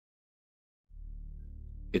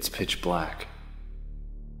It's pitch black.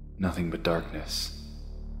 Nothing but darkness.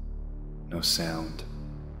 No sound.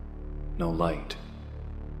 No light.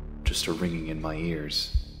 Just a ringing in my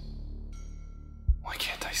ears. Why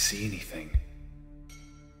can't I see anything?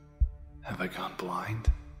 Have I gone blind?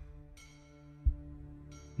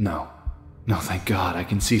 No, thank God. I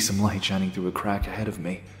can see some light shining through a crack ahead of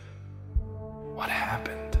me. What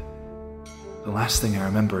happened? The last thing I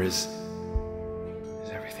remember is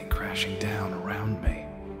everything crashing down around me.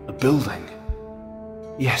 A building.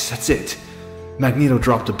 Yes, that's it. Magneto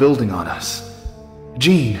dropped a building on us.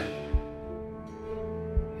 Jean!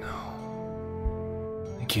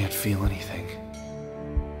 No. I can't feel anything.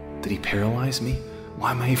 Did he paralyze me?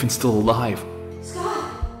 Why am I even still alive?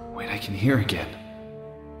 Scott! Wait, I can hear again.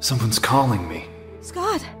 Someone's calling me.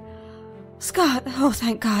 Scott! Scott! Oh,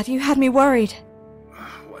 thank God. You had me worried.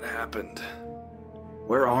 What happened?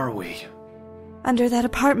 Where are we? Under that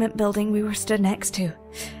apartment building we were stood next to.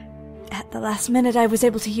 At the last minute, I was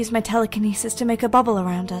able to use my telekinesis to make a bubble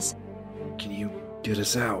around us. Can you get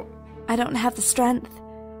us out? I don't have the strength.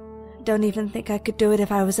 Don't even think I could do it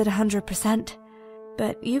if I was at 100%.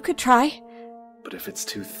 But you could try. But if it's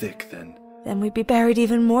too thick, then... Then we'd be buried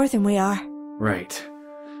even more than we are. Right.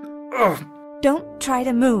 Ugh. Don't try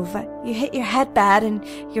to move. You hit your head bad and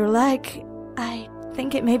your leg, I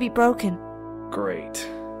think it may be broken. Great.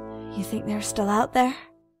 You think they're still out there?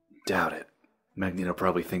 Doubt it. Magneto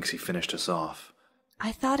probably thinks he finished us off.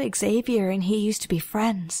 I thought Xavier and he used to be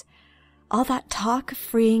friends. All that talk of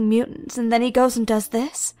freeing mutants, and then he goes and does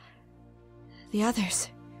this? The others.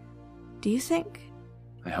 Do you think?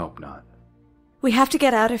 I hope not. We have to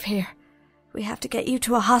get out of here. We have to get you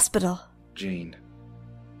to a hospital. Jean,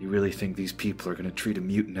 you really think these people are going to treat a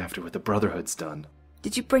mutant after what the Brotherhood's done?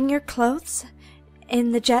 Did you bring your clothes?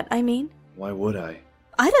 In the jet, I mean? Why would I?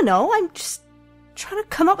 I don't know. I'm just trying to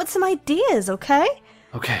come up with some ideas, okay?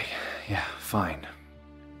 Okay, yeah, fine.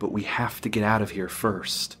 But we have to get out of here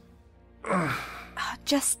first.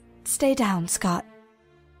 Just stay down, Scott.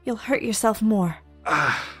 You'll hurt yourself more.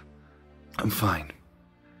 I'm fine.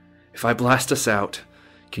 If I blast us out,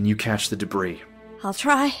 can you catch the debris? I'll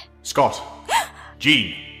try. Scott!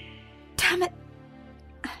 Jean! Damn it.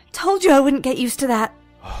 Told you I wouldn't get used to that.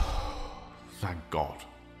 Thank God.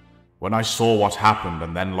 When I saw what happened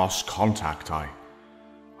and then lost contact, I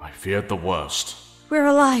feared the worst. We're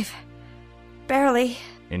alive. Barely.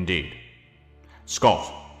 Indeed.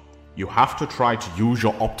 Scott, you have to try to use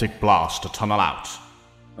your optic blast to tunnel out.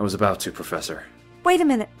 I was about to, Professor. Wait a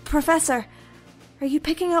minute, Professor. Are you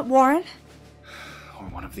picking up Warren? Or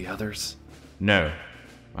one of the others? No,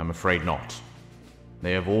 I'm afraid not.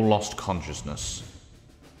 They have all lost consciousness.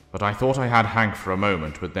 But I thought I had Hank for a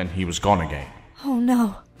moment, but then he was gone again. Oh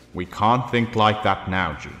no. We can't think like that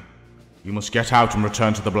now, Jean. You must get out and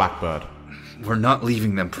return to the Blackbird. We're not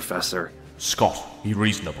leaving them, Professor. Scott, be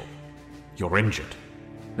reasonable. You're injured.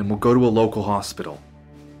 Then we'll go to a local hospital.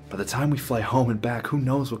 By the time we fly home and back, who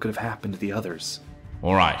knows what could have happened to the others?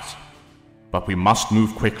 All right. But we must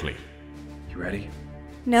move quickly. You ready?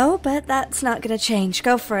 No, but that's not gonna change.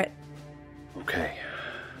 Go for it. Okay.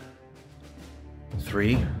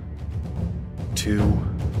 3, 2,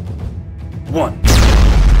 1.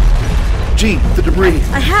 Jean, the debris!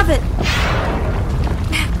 I have it!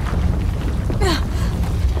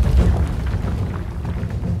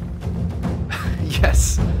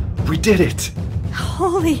 Yes! We did it!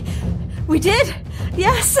 Holy... We did!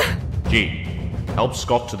 Yes! Jean, help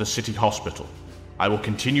Scott to the city hospital. I will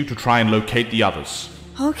continue to try and locate the others.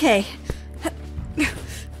 Okay.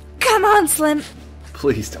 Come on, Slim.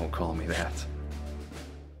 Please don't call me that.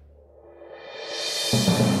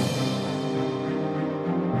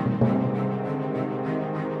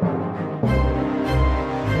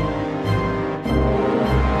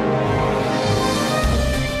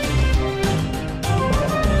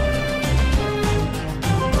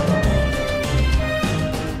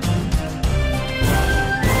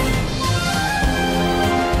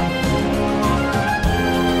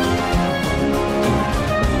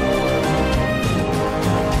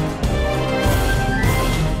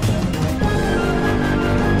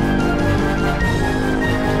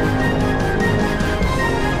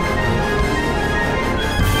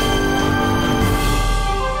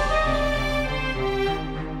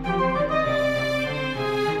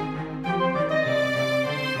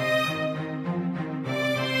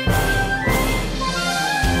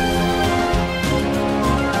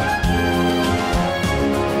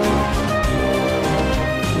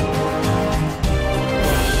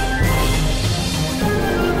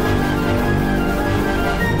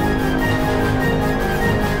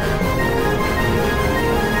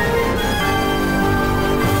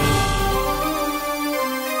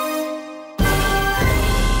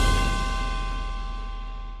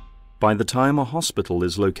 By the time a hospital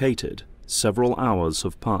is located, several hours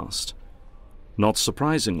have passed. Not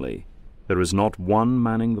surprisingly, there is not one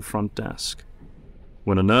manning the front desk.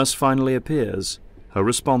 When a nurse finally appears, her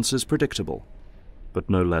response is predictable, but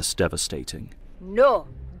no less devastating. No,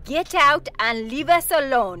 get out and leave us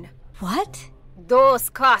alone. What? Those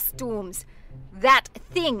costumes, that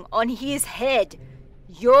thing on his head,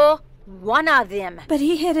 you're one of them. But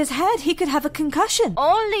he hit his head. He could have a concussion.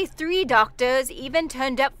 Only 3 doctors even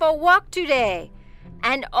turned up for work today.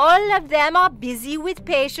 And all of them are busy with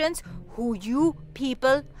patients who you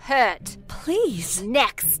people hurt. Please.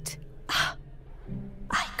 Next.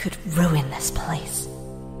 I could ruin this place.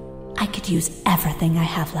 I could use everything I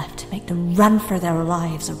have left to make them run for their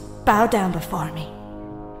lives or bow down before me.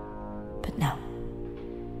 But no.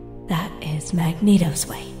 That is Magneto's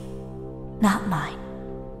way, not mine.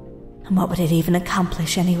 And what would it even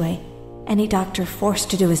accomplish anyway? Any doctor forced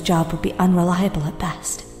to do his job would be unreliable at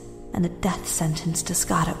best, and a death sentence to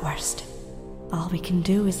Scott at worst. All we can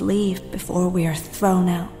do is leave before we are thrown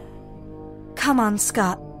out. Come on,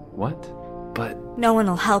 Scott. What? But... No one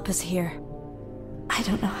will help us here. I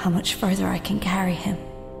don't know how much further I can carry him.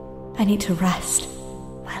 I need to rest.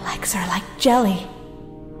 My legs are like jelly.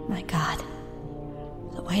 My God.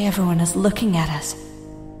 The way everyone is looking at us.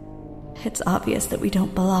 It's obvious that we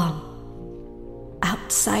don't belong.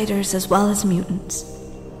 Outsiders as well as mutants.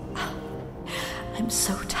 I'm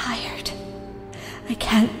so tired. I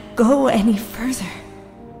can't go any further.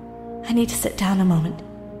 I need to sit down a moment.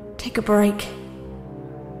 Take a break.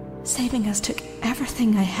 Saving us took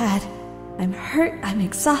everything I had. I'm hurt, I'm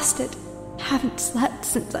exhausted. Haven't slept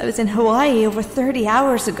since I was in Hawaii over 30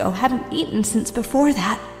 hours ago. Haven't eaten since before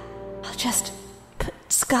that. I'll just put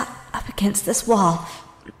Scott up against this wall.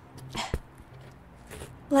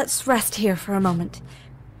 Let's rest here for a moment.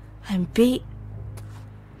 I'm beat.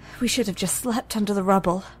 We should have just slept under the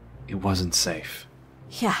rubble. It wasn't safe.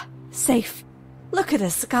 Yeah, safe. Look at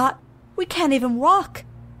us, Scott. We can't even walk.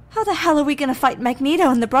 How the hell are we gonna fight Magneto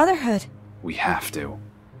and the Brotherhood? We have to.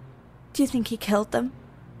 Do you think he killed them?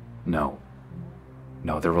 No.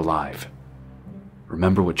 No, they're alive.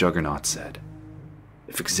 Remember what Juggernaut said.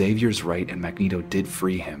 If Xavier's right and Magneto did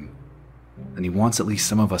free him, then he wants at least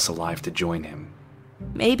some of us alive to join him.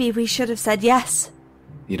 Maybe we should have said yes.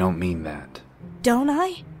 You don't mean that. Don't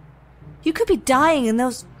I? You could be dying and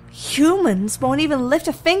those humans won't even lift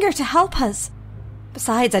a finger to help us.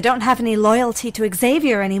 Besides, I don't have any loyalty to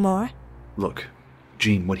Xavier anymore. Look,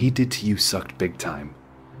 Jean, what he did to you sucked big time.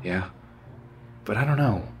 Yeah? But I don't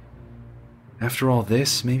know. After all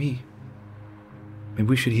this, maybe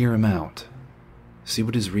we should hear him out. See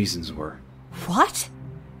what his reasons were. What?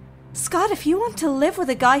 Scott, if you want to live with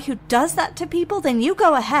a guy who does that to people, then you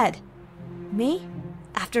go ahead. Me?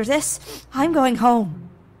 After this, I'm going home.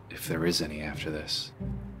 If there is any after this.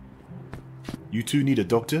 You two need a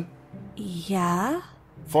doctor? Yeah?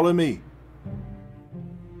 Follow me.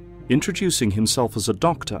 Introducing himself as a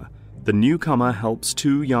doctor, the newcomer helps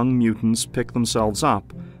 2 young mutants pick themselves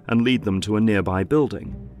up and lead them to a nearby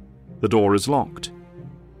building. The door is locked.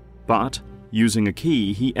 But, using a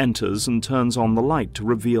key, he enters and turns on the light to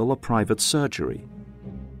reveal a private surgery.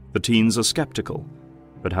 The teens are skeptical,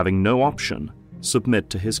 but having no option, submit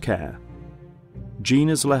to his care. Jean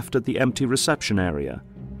is left at the empty reception area,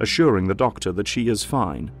 assuring the doctor that she is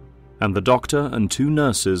fine, and the doctor and 2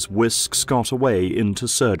 nurses whisk Scott away into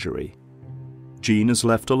surgery. Jean is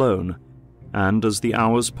left alone, and as the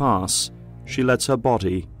hours pass, she lets her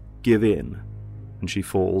body give in, and she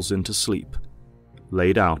falls into sleep,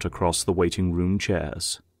 laid out across the waiting room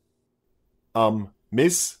chairs.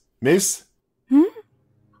 Miss?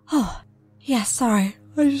 Oh, yeah, sorry.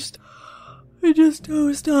 I just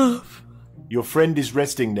dozed off. Your friend is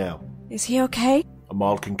resting now. Is he okay? A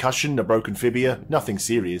mild concussion, a broken fibia, nothing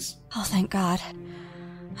serious. Oh, thank God.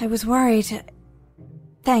 I was worried.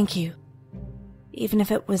 Thank you. Even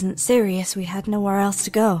if it wasn't serious, we had nowhere else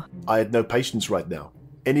to go. I had no patients right now.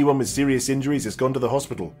 Anyone with serious injuries has gone to the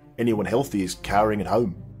hospital. Anyone healthy is cowering at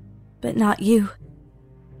home. But not you.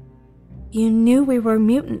 You knew we were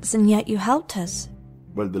mutants and yet you helped us.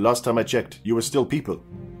 Well, the last time I checked, you were still people.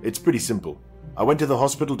 It's pretty simple. I went to the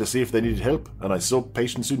hospital to see if they needed help, and I saw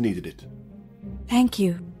patients who needed it. Thank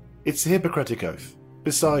you. It's the Hippocratic Oath.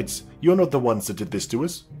 Besides, you're not the ones that did this to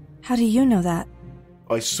us. How do you know that?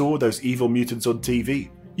 I saw those evil mutants on TV.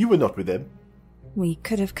 You were not with them. We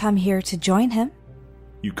could have come here to join him.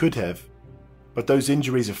 You could have. But those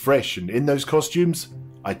injuries are fresh, and in those costumes,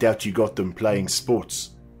 I doubt you got them playing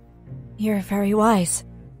sports. You're very wise.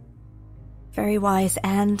 Very wise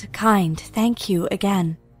and kind. Thank you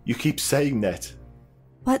again. You keep saying that.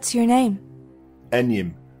 What's your name?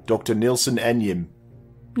 Enyim. Dr. Nilsson Enyim.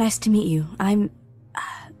 Nice to meet you. I'm...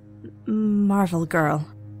 Marvel Girl.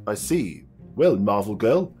 I see. Well, Marvel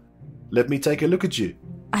Girl, let me take a look at you.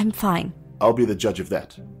 I'm fine. I'll be the judge of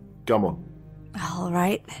that. Come on. All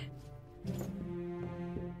right.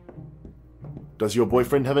 Does your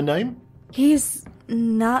boyfriend have a name? He's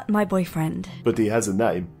not my boyfriend. But he has a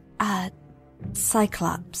name.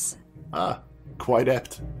 Cyclops. Ah, quite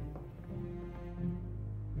apt.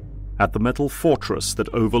 At the metal fortress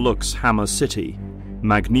that overlooks Hammer City,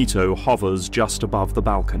 Magneto hovers just above the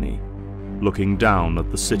balcony, looking down at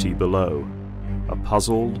the city below, a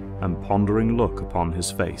puzzled and pondering look upon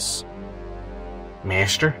his face.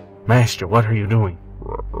 Master? Master, what are you doing?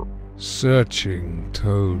 Searching,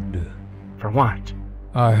 Toad. For what?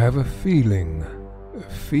 I have a feeling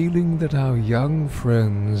that our young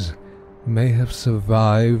friends may have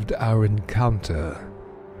survived our encounter.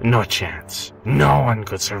 No chance. No one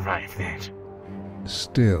could survive that.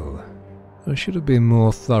 Still, I should have been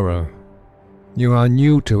more thorough. You are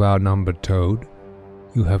new to our number, Toad.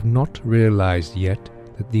 You have not realized yet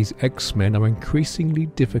that these X-Men are increasingly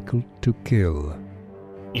difficult to kill.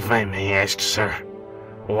 If I may ask, sir,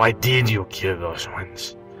 why did you kill those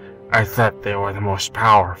ones? I thought they were the most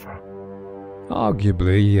powerful.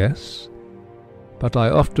 Arguably, yes. But I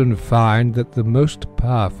often find that the most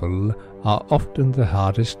powerful are often the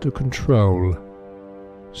hardest to control.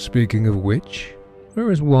 Speaking of which,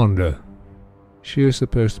 where is Wanda? She is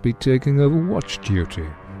supposed to be taking over watch duty.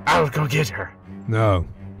 I'll go get her. No,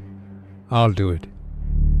 I'll do it.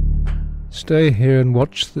 Stay here and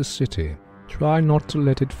watch the city. Try not to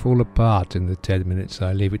let it fall apart in the 10 minutes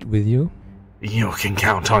I leave it with you. You can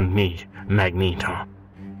count on me, Magneto.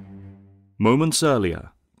 Moments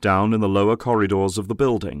earlier, down in the lower corridors of the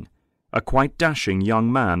building, a quite dashing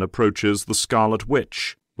young man approaches the Scarlet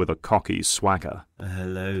Witch with a cocky swagger.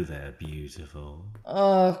 Hello there, beautiful.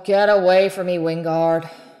 Oh, get away from me, Wingard.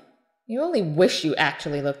 You only wish you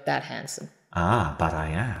actually looked that handsome. Ah, but I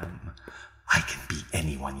am. I can be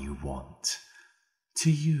anyone you want.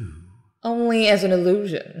 To you. Only as an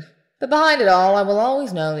illusion. But behind it all, I will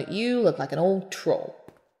always know that you look like an old troll.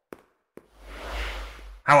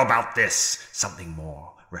 How about this? Something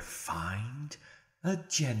more refined? A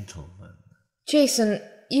gentleman. Jason,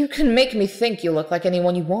 you can make me think you look like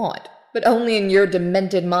anyone you want, but only in your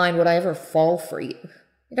demented mind would I ever fall for you.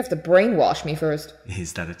 You'd have to brainwash me first.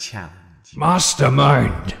 Is that a challenge?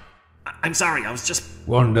 Mastermind! I'm sorry, I was just...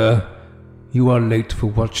 Wanda, you are late for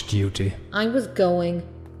watch duty. I was going.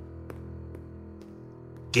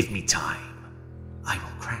 Give me time. I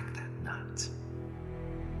will crack that nut.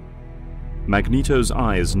 Magneto's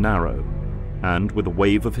eyes narrow, and with a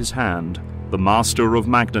wave of his hand, the master of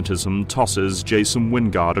magnetism tosses Jason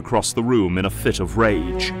Wingard across the room in a fit of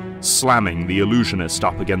rage, slamming the illusionist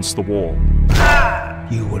up against the wall.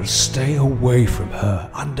 You will stay away from her,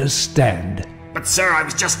 understand? But sir, I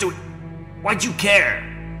was just doing... Why'd you care?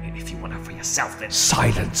 If you want her for yourself, then...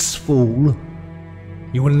 Silence, fool!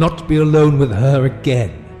 You will not be alone with her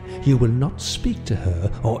again. You will not speak to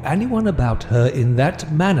her or anyone about her in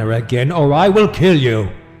that manner again, or I will kill you.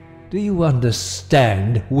 Do you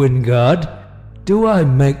understand, Wingard? Do I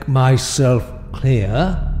make myself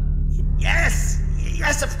clear? Yes!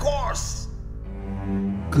 Yes, of course!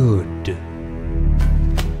 Good.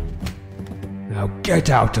 Now get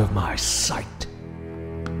out of my sight.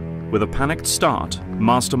 With a panicked start,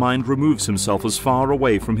 Mastermind removes himself as far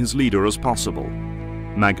away from his leader as possible.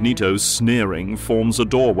 Magneto, sneering, forms a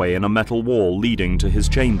doorway in a metal wall leading to his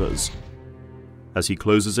chambers. As he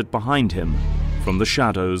closes it behind him, from the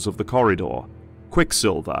shadows of the corridor,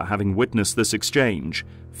 Quicksilver, having witnessed this exchange,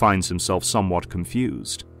 finds himself somewhat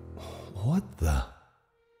confused. What the...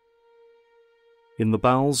 In the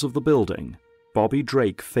bowels of the building, Bobby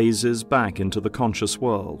Drake phases back into the conscious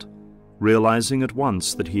world, realizing at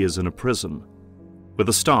once that he is in a prison. With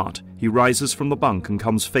a start, he rises from the bunk and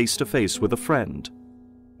comes face to face with a friend.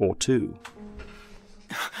 Or two.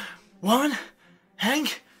 Warren?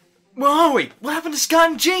 Hank? Where are we? What happened to Scott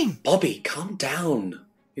and Jean? Bobby, calm down.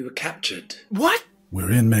 We were captured. What?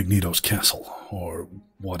 We're in Magneto's castle, or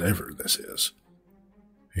whatever this is.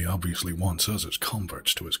 He obviously wants us as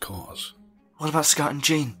converts to his cause. What about Scott and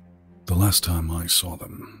Jean? The last time I saw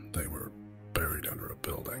them, they were buried under a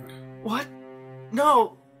building. What?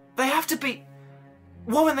 No, they have to be...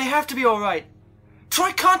 Warren, they have to be alright.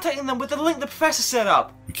 Try contacting them with the link the professor set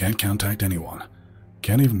up. We can't contact anyone.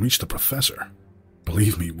 Can't even reach the professor.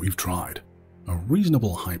 Believe me, we've tried. A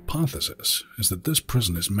reasonable hypothesis is that this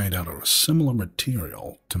prison is made out of a similar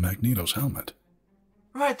material to Magneto's helmet.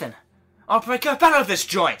 Right then. I'll break up out of this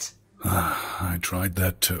joint. I tried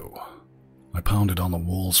that too. I pounded on the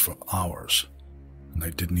walls for hours, and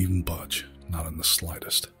they didn't even budge. Not in the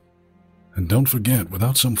slightest. And don't forget,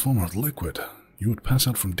 without some form of liquid, you would pass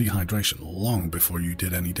out from dehydration long before you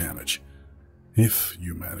did any damage. If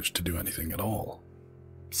you managed to do anything at all.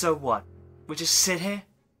 So what? We just sit here?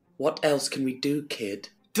 What else can we do, kid?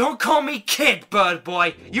 Don't call me kid, bird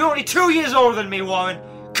boy! You're only 2 years older than me, Warren!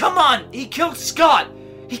 Come on! He killed Scott!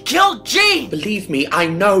 He killed Jean! Believe me, I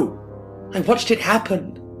know! I watched it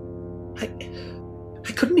happen.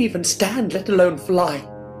 I couldn't even stand, let alone fly.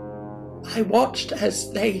 I watched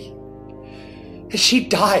as she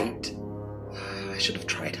died. I should have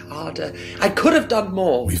tried harder. I could have done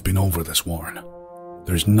more. We've been over this, Warren.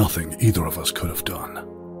 There's nothing either of us could have done.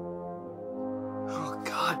 Oh,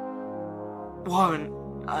 God. Warren,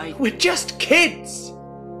 We're just kids!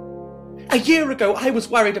 A year ago, I was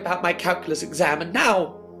worried about my calculus exam, and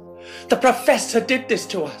now the professor did this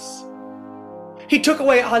to us. He took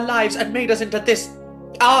away our lives and made us into this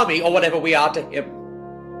army, or whatever we are to him.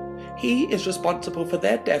 He is responsible for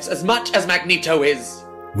their deaths as much as Magneto is.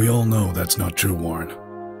 We all know that's not true, Warren.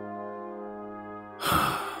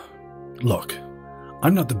 Look,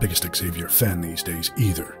 I'm not the biggest Xavier fan these days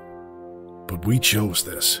either. But we chose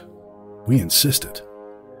this. We insisted.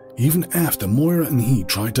 Even after Moira and he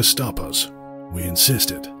tried to stop us, we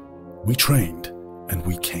insisted. We trained, and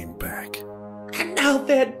we came back. And now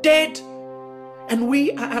they're dead! And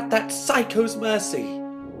we are at that psycho's mercy.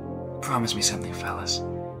 promise me something, fellas.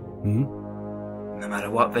 Hmm? No matter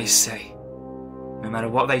what they say, no matter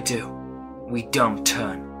what they do, we don't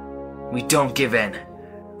turn. We don't give in.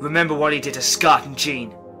 Remember what he did to Scott and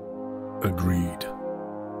Jean. Agreed.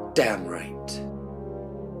 Damn right.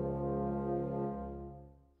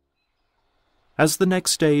 As the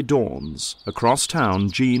next day dawns, across town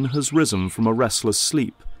Jean has risen from a restless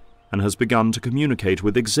sleep and has begun to communicate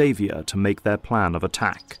with Xavier to make their plan of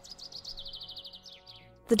attack.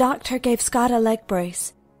 The doctor gave Scott a leg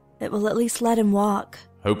brace. It will at least let him walk.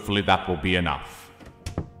 Hopefully that will be enough.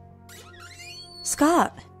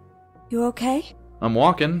 Scott, you okay? I'm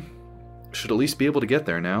walking. Should at least be able to get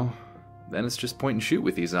there now. Then it's just point and shoot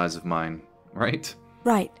with these eyes of mine, right?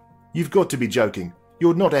 Right. You've got to be joking.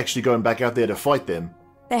 You're not actually going back out there to fight them.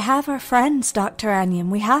 They have our friends, Dr. Anion.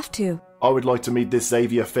 We have to. I would like to meet this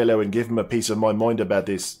Xavier fellow and give him a piece of my mind about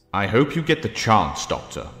this. I hope you get the chance,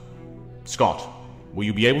 Doctor. Scott, will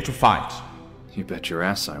you be able to fight? You bet your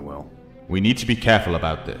ass I will. We need to be careful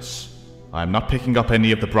about this. I am not picking up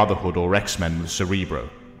any of the Brotherhood or X-Men with Cerebro.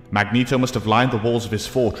 Magneto must have lined the walls of his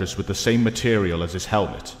fortress with the same material as his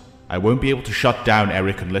helmet. I won't be able to shut down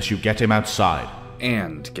Eric unless you get him outside.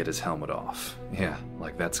 And get his helmet off. Yeah,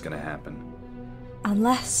 like that's gonna happen.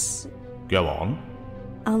 Unless... Go on.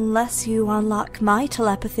 Unless you unlock my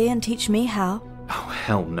telepathy and teach me how. Oh,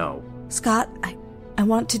 hell no. Scott, I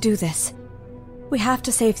want to do this. We have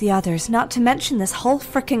to save the others, not to mention this whole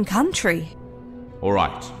frickin' country.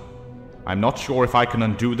 Alright. I'm not sure if I can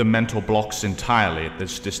undo the mental blocks entirely at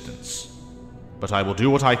this distance. But I will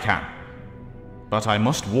do what I can. But I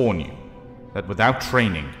must warn you that without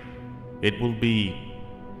training, it will be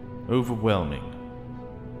overwhelming.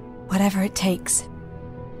 Whatever it takes.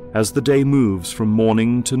 As the day moves from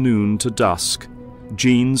morning to noon to dusk,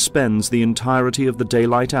 Jean spends the entirety of the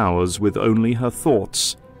daylight hours with only her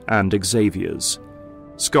thoughts and Xavier's.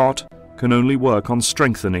 Scott can only work on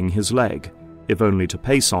strengthening his leg, if only to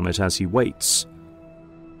pace on it as he waits.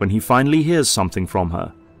 When he finally hears something from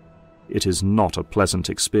her, it is not a pleasant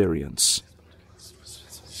experience.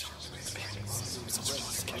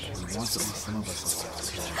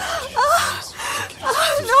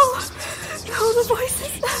 No! No, the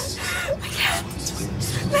voices! I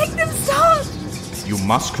can't! Make them stop! You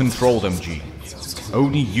must control them, Jean.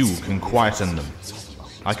 Only you can quieten them.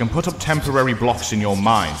 I can put up temporary blocks in your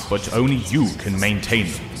mind, but only you can maintain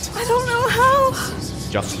them. I don't know how!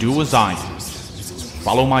 Just do as I do.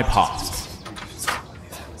 Follow my path.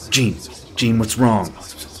 Jean, what's wrong?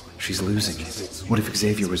 She's losing it. What if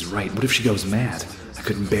Xavier was right? What if she goes mad? I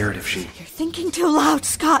couldn't bear it if she... You're thinking too loud,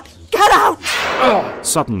 Scott! Get out!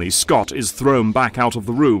 Suddenly, Scott is thrown back out of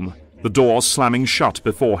the room, the door slamming shut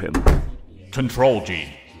before him. Control, Jean.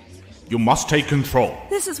 You must take control.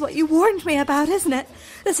 This is what you warned me about, isn't it?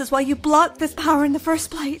 This is why you blocked this power in the first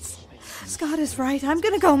place. Scott is right. I'm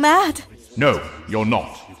gonna go mad. No, you're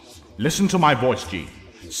not. Listen to my voice, Jean.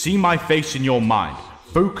 See my face in your mind.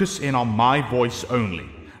 Focus in on my voice only.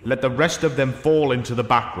 Let the rest of them fall into the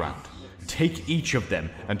background. Take each of them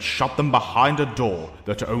and shut them behind a door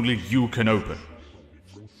that only you can open.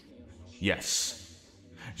 Yes.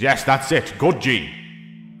 Yes, that's it. Good,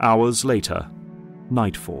 Jean. Hours later,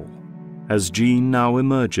 nightfall. As Jean now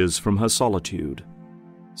emerges from her solitude,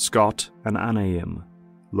 Scott and Anaim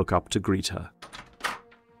look up to greet her.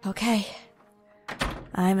 Okay,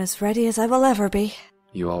 I'm as ready as I will ever be.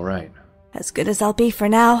 You alright? As good as I'll be for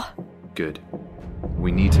now. Good.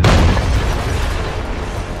 We need to...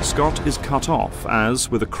 Scott is cut off as,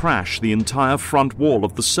 with a crash, the entire front wall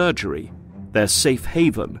of the surgery, their safe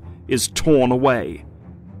haven, is torn away.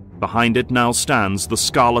 Behind it now stands the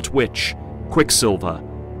Scarlet Witch, Quicksilver,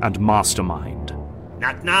 and Mastermind.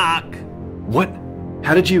 Knock, knock! What?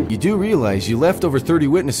 How did you... You do realize you left over 30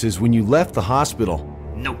 witnesses when you left the hospital.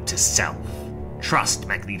 Note to self. Trust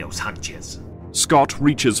Magneto's hunches. Scott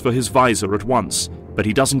reaches for his visor at once, but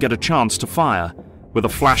he doesn't get a chance to fire. With a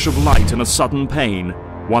flash of light and a sudden pain,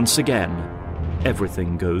 once again,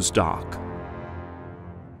 everything goes dark.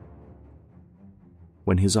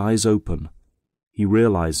 When his eyes open, he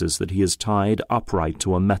realizes that he is tied upright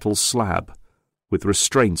to a metal slab, with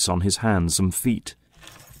restraints on his hands and feet.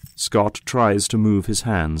 Scott tries to move his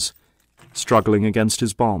hands, struggling against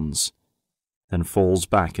his bonds, then falls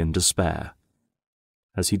back in despair.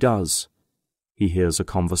 As he does, he hears a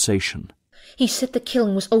conversation. He said the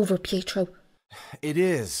killing was over, Pietro. It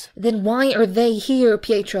is. Then why are they here,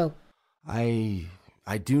 Pietro? I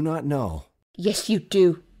do not know. Yes, you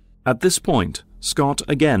do. At this point, Scott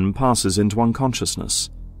again passes into unconsciousness,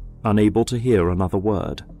 unable to hear another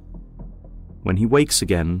word. When he wakes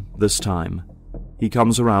again, this time, he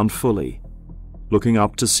comes around fully, looking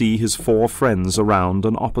up to see his 4 friends around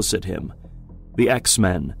and opposite him, the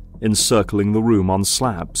X-Men encircling the room on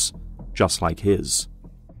slabs, just like his.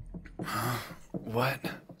 What?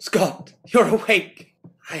 Scott, you're awake.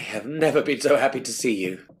 I have never been so happy to see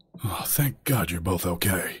you. Oh, thank God you're both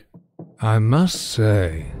okay. I must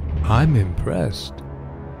say, I'm impressed.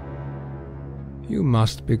 You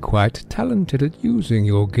must be quite talented at using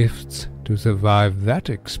your gifts to survive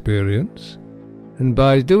that experience. And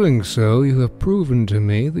by doing so, you have proven to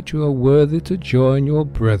me that you are worthy to join your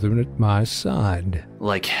brethren at my side.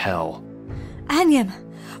 Like hell. Anyam!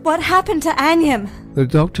 What happened to Anyam? The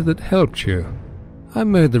doctor that helped you. I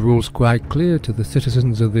made the rules quite clear to the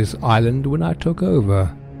citizens of this island when I took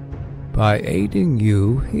over. By aiding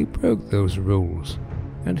you, he broke those rules,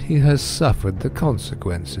 and he has suffered the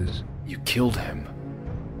consequences. You killed him.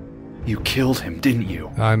 You killed him, didn't you?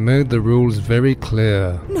 I made the rules very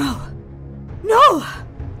clear. No! No!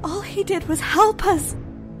 All he did was help us.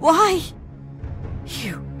 Why?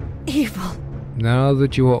 You evil. Now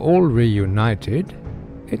that you are all reunited,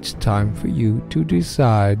 it's time for you to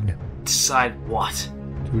decide. Decide what?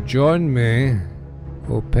 To join me,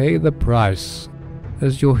 or pay the price,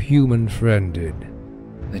 as your human friend did.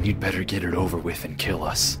 Then you'd better get it over with and kill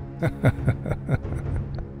us.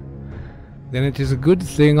 Then it is a good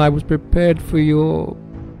thing I was prepared for your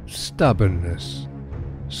stubbornness.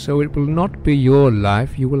 So it will not be your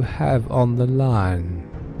life you will have on the line.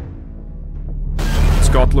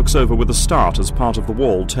 Scott looks over with a start as part of the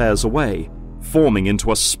wall tears away, forming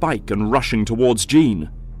into a spike and rushing towards Jean.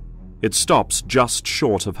 It stops just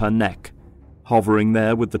short of her neck, hovering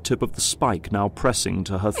there with the tip of the spike now pressing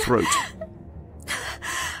to her throat.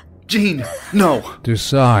 Jean, no!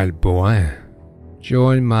 Decide, boy.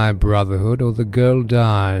 Join my Brotherhood or the girl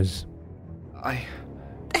dies.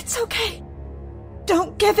 It's okay.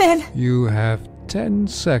 Don't give in. You have 10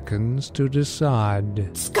 seconds to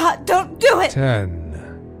decide. Scott, don't do it!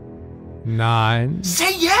 10, 9...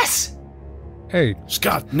 Say yes! 8...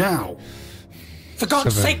 Scott, now! For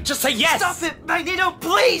God's 7, sake, just say yes! Stop it, Magneto,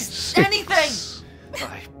 please! 6, Anything!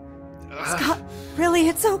 Scott, really,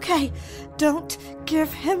 it's okay. Don't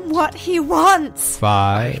give him what he wants.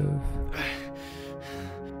 5...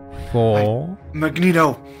 4...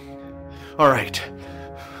 Magneto! Alright.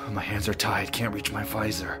 My hands are tied, can't reach my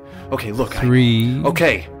visor. Okay, look, 3...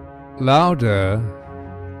 Okay. Louder.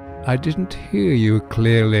 I didn't hear you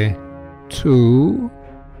clearly. 2...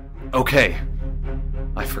 Okay.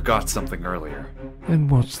 I forgot something earlier.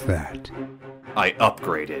 And what's that? I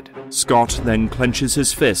upgraded. Scott then clenches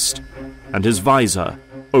his fist, and his visor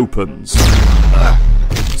opens.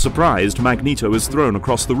 Surprised, Magneto is thrown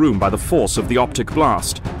across the room by the force of the optic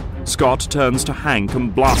blast. Scott turns to Hank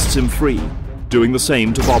and blasts him free, doing the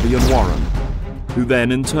same to Bobby and Warren, who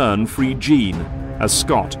then in turn free Jean as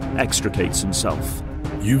Scott extricates himself.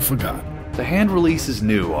 You forgot. The hand release is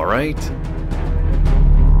new, alright?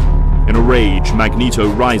 In a rage, Magneto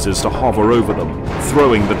rises to hover over them,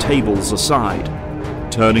 throwing the tables aside,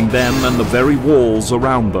 turning them and the very walls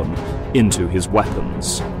around them into his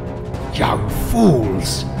weapons. Young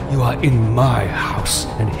fools! You are in my house,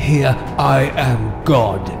 and here I am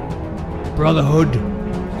God. Brotherhood,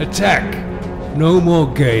 attack! No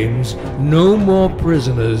more games, no more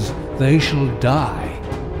prisoners. They shall die.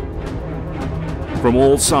 From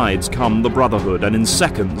all sides come the Brotherhood, and in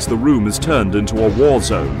seconds the room is turned into a war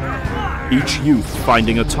zone. each youth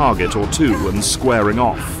finding a target or two and squaring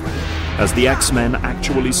off. As the X-Men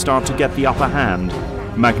actually start to get the upper hand,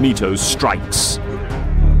 Magneto strikes.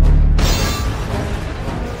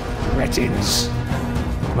 Cretins.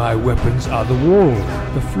 My weapons are the wall,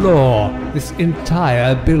 the floor, this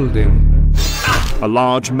entire building. A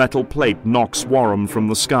large metal plate knocks Warren from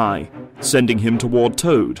the sky, sending him toward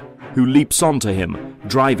Toad, who leaps onto him,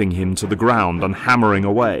 driving him to the ground and hammering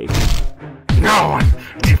away. No one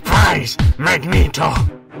defies Magneto!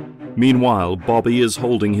 Meanwhile, Bobby is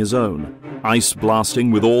holding his own, ice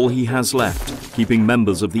blasting with all he has left, keeping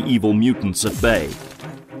members of the evil mutants at bay,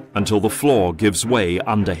 until the floor gives way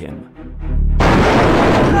under him.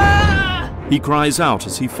 He cries out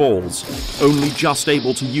as he falls, only just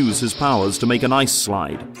able to use his powers to make an ice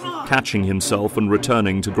slide, catching himself and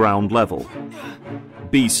returning to ground level.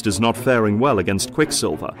 Beast is not faring well against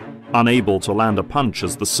Quicksilver, unable to land a punch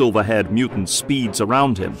as the silver-haired mutant speeds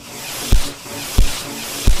around him,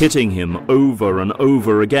 hitting him over and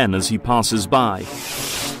over again as he passes by.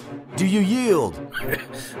 Do you yield?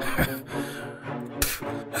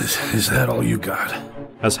 Is that all you got?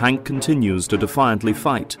 As Hank continues to defiantly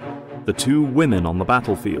fight, the two women on the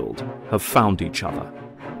battlefield have found each other.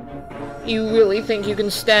 You really think you can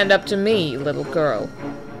stand up to me, little girl?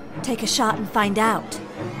 Take a shot and find out.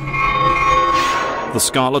 The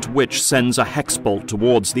Scarlet Witch sends a hex bolt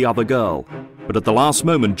towards the other girl, but at the last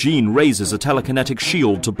moment Jean raises a telekinetic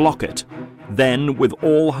shield to block it. Then, with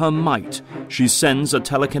all her might, she sends a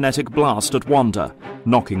telekinetic blast at Wanda,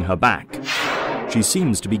 knocking her back. She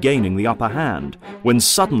seems to be gaining the upper hand, when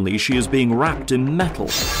suddenly she is being wrapped in metal.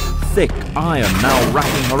 Thick iron now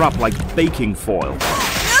wrapping her up like baking foil.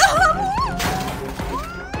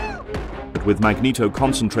 But with Magneto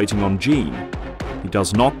concentrating on Jean, he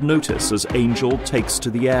does not notice as Angel takes to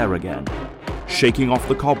the air again. Shaking off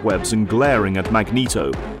the cobwebs and glaring at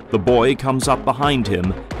Magneto, the boy comes up behind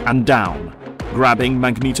him and down, grabbing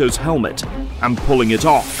Magneto's helmet and pulling it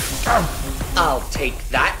off. I'll take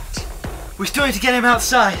that. We still need to get him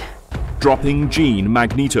outside. Dropping Jean,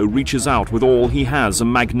 Magneto reaches out with all he has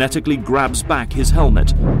and magnetically grabs back his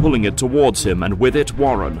helmet, pulling it towards him and with it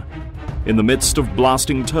Warren. In the midst of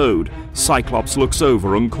blasting Toad, Cyclops looks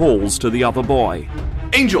over and calls to the other boy.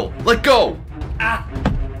 Angel, let go!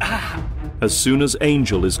 As soon as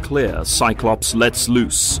Angel is clear, Cyclops lets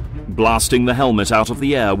loose, blasting the helmet out of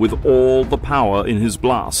the air with all the power in his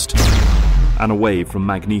blast. And away from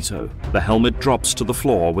Magneto, the helmet drops to the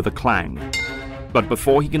floor with a clang. But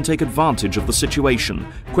before he can take advantage of the situation,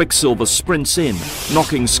 Quicksilver sprints in,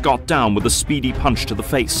 knocking Scott down with a speedy punch to the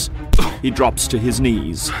face. He drops to his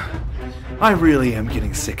knees. I really am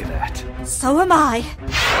getting sick of that. So am I.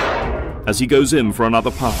 As he goes in for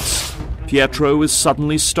another pass, Pietro is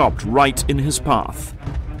suddenly stopped right in his path.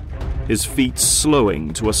 His feet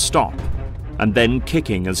slowing to a stop, and then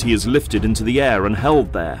kicking as he is lifted into the air and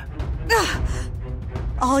held there.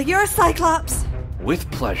 All yours, Cyclops. With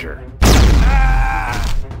pleasure.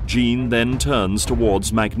 Jean then turns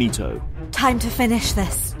towards Magneto. Time to finish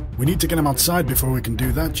this. We need to get him outside before we can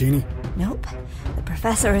do that, Jeannie. Nope. The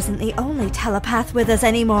professor isn't the only telepath with us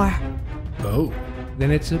anymore. Oh.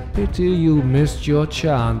 Then it's a pity you missed your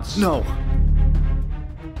chance. No.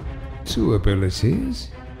 2 abilities?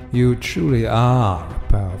 You truly are a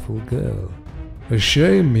powerful girl. A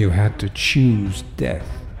shame you had to choose death.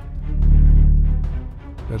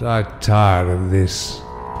 But I'm tired of this.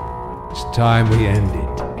 It's time we end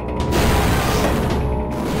it.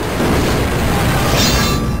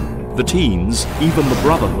 The teens, even the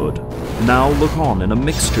Brotherhood, now look on in a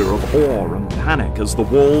mixture of awe and panic as the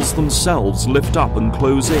walls themselves lift up and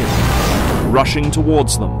close in, rushing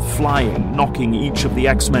towards them, flying, knocking each of the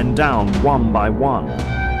X-Men down one by one.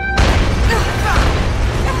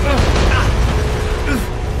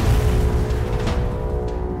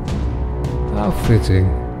 How fitting.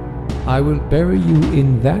 I will bury you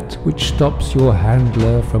in that which stops your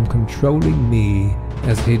handler from controlling me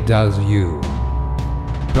as he does you.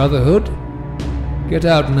 Brotherhood, get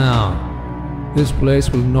out now. This place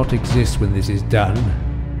will not exist when this is done.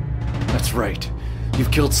 That's right.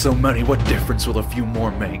 You've killed so many, what difference will a few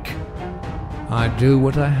more make? I do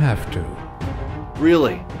what I have to.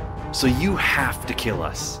 Really? So you have to kill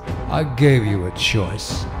us? I gave you a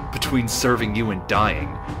choice. Between serving you and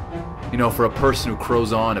dying. You know, for a person who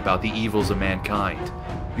crows on about the evils of mankind,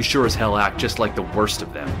 you sure as hell act just like the worst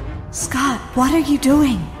of them. Scott, what are you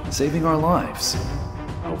doing? Saving our lives.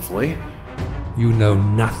 Hopefully. You know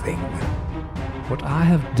nothing. What I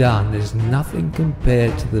have done is nothing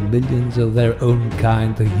compared to the millions of their own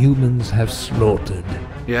kind the humans have slaughtered.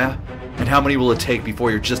 Yeah? And how many will it take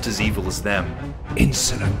before you're just as evil as them?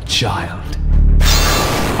 Insolent child.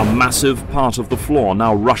 A massive part of the floor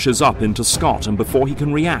now rushes up into Scott, and before he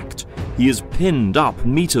can react, he is pinned up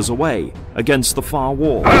meters away against the far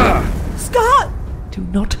wall. Scott! Do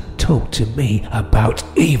not talk to me about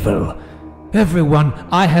evil. Everyone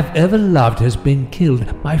I have ever loved has been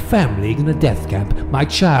killed, my family in a death camp, my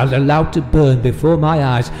child allowed to burn before my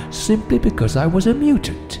eyes simply because I was a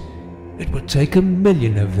mutant. It would take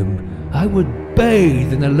 1,000,000 of them. I would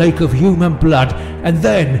bathe in a lake of human blood, and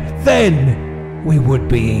then we would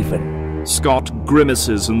be even. Scott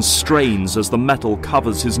grimaces and strains as the metal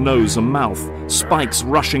covers his nose and mouth, spikes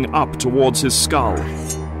rushing up towards his skull.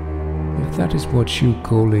 If that is what you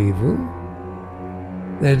call evil,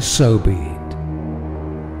 then so be it.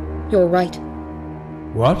 You're right.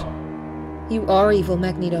 What? You are evil,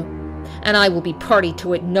 Magneto, and I will be party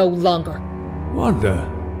to it no longer. Wanda.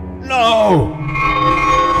 No!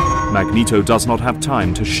 Magneto does not have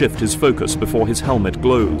time to shift his focus before his helmet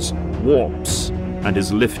glows, warps, and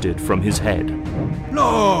is lifted from his head.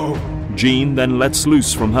 No! Jean then lets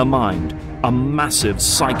loose from her mind a massive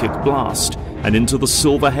psychic blast and into the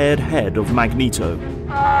silver-haired head of Magneto.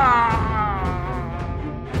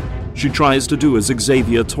 She tries to do as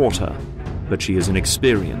Xavier taught her, but she is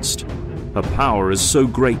inexperienced. Her power is so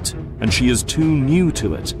great, and she is too new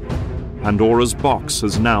to it. Pandora's box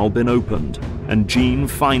has now been opened, and Jean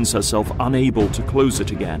finds herself unable to close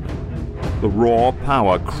it again. The raw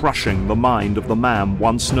power crushing the mind of the man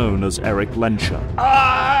once known as Eric Lenscher.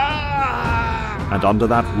 And under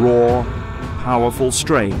that raw, powerful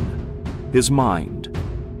strain, his mind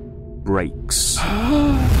breaks.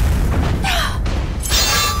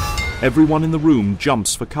 Everyone in the room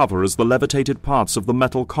jumps for cover as the levitated parts of the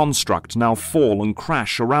metal construct now fall and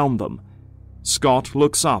crash around them. Scott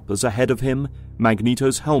looks up as ahead of him,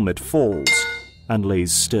 Magneto's helmet falls and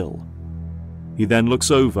lays still. He then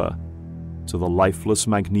looks over to the lifeless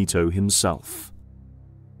Magneto himself.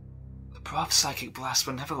 The Prof's psychic blasts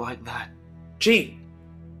were never like that. Jean,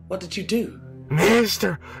 what did you do?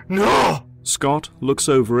 Mister, no! Scott looks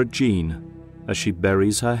over at Jean as she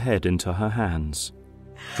buries her head into her hands,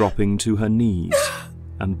 dropping to her knees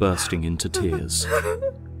and bursting into tears.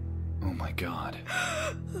 Oh my God.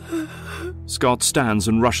 Scott stands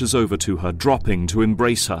and rushes over to her, dropping to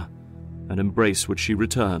embrace her, an embrace which she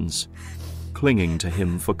returns, clinging to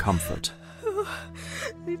him for comfort.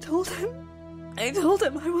 I told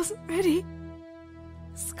him I wasn't ready.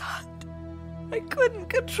 Scott, I couldn't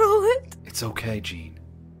control it. It's okay, Jean.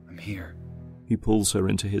 I'm here. He pulls her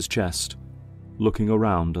into his chest, looking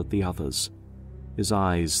around at the others, his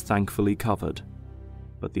eyes thankfully covered,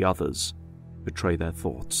 but the others betray their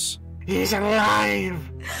thoughts. He's alive!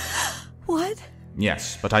 What?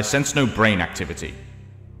 Yes, but I sense no brain activity.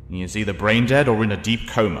 He is either brain dead or in a deep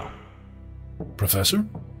coma. Professor?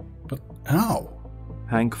 But how?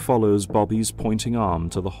 Hank follows Bobby's pointing arm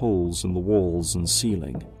to the holes in the walls and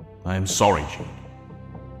ceiling. I am sorry, Jean.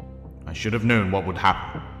 I should have known what would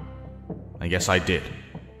happen. I guess I did.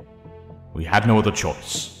 We had no other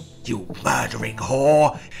choice. You murdering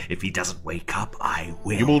whore! If he doesn't wake up, I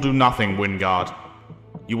will. You will do nothing, Wingard.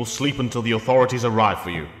 You will sleep until the authorities arrive for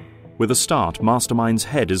you. With a start, Mastermind's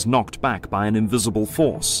head is knocked back by an invisible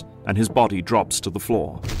force, and his body drops to the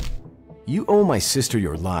floor. You owe my sister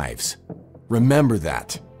your lives. Remember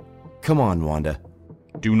that. Come on, Wanda.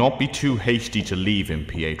 Do not be too hasty to leave him,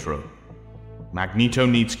 Pietro. Magneto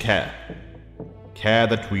needs care. Care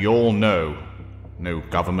that we all know no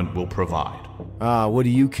government will provide. What do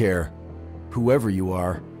you care? Whoever you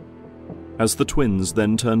are. As the twins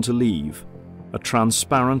then turn to leave, a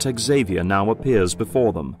transparent Xavier now appears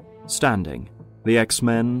before them, standing, the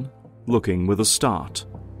X-Men looking with a start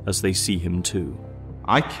as they see him too.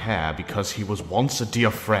 I care because he was once a dear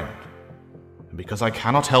friend, and because I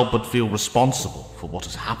cannot help but feel responsible for what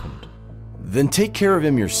has happened. Then take care of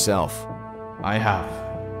him yourself. I have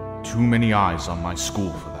too many eyes on my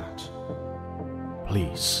school for that.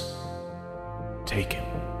 Please, take him.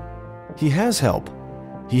 He has help.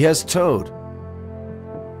 He has Toad.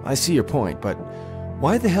 I see your point, but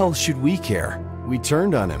why the hell should we care? We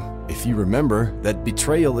turned on him. If you remember, that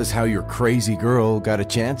betrayal is how your crazy girl got a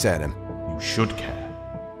chance at him. You should care.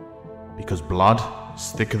 Because blood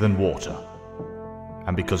is thicker than water.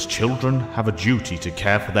 And because children have a duty to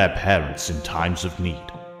care for their parents in times of need.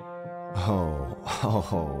 Oh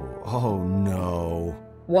no.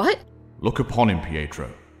 What? Look upon him, Pietro.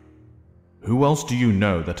 Who else do you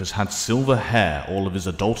know that has had silver hair all of his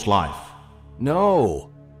adult life? No.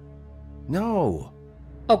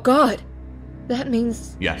 Oh God. That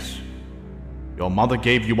means... Yes. Your mother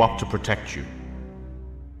gave you up to protect you.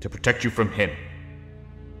 To protect you from him.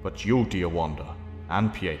 But you, dear Wanda,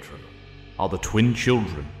 and Pietro, are the twin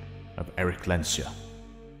children of Eric Lenscher.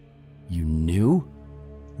 You knew?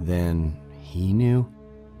 Then he knew?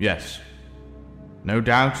 Yes. No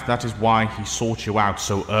doubt that is why he sought you out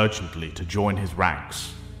so urgently to join his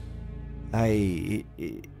ranks. It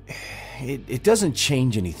doesn't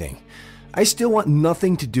change anything. I still want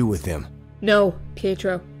nothing to do with him. No,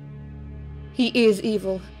 Pietro. He is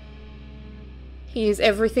evil. He is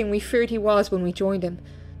everything we feared he was when we joined him.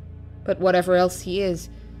 But whatever else he is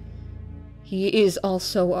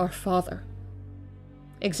also our father.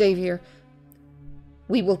 Xavier,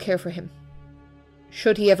 we will care for him.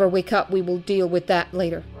 Should he ever wake up, we will deal with that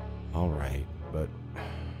later. All right, but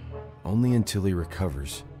only until he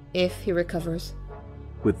recovers. If he recovers.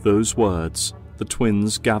 With those words, the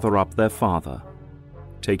twins gather up their father,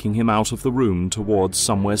 taking him out of the room towards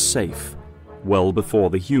somewhere safe, well before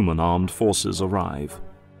the human armed forces arrive.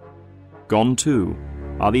 Gone too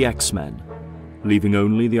are the X-Men, leaving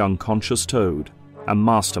only the unconscious Toad and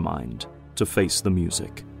Mastermind to face the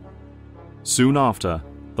music. Soon after,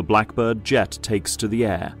 the Blackbird jet takes to the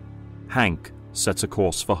air. Hank sets a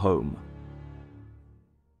course for home.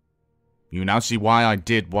 You now see why I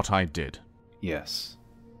did what I did. Yes.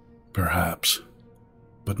 Perhaps.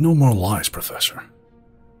 But no more lies, Professor.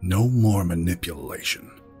 No more manipulation.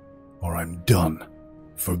 Or I'm done.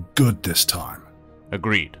 For good this time.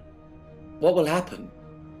 Agreed. What will happen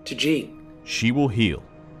to Jean? She will heal.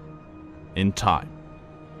 In time.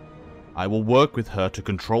 I will work with her to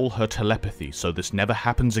control her telepathy so this never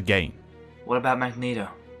happens again. What about Magneto?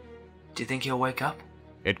 Do you think he'll wake up?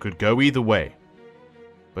 It could go either way.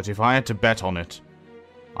 But if I had to bet on it,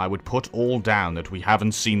 I would put all down that we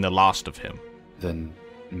haven't seen the last of him. Then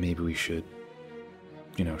maybe we should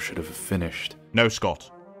have finished. No,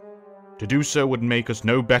 Scott. To do so would make us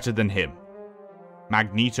no better than him.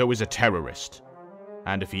 Magneto is a terrorist,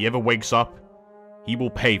 and if he ever wakes up, he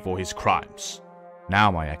will pay for his crimes.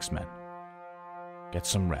 Now, my X-Men, get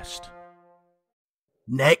some rest.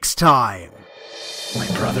 Next time. My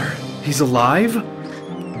brother? He's alive?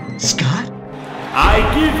 Scott? I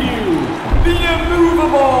give you the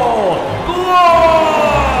immovable glory!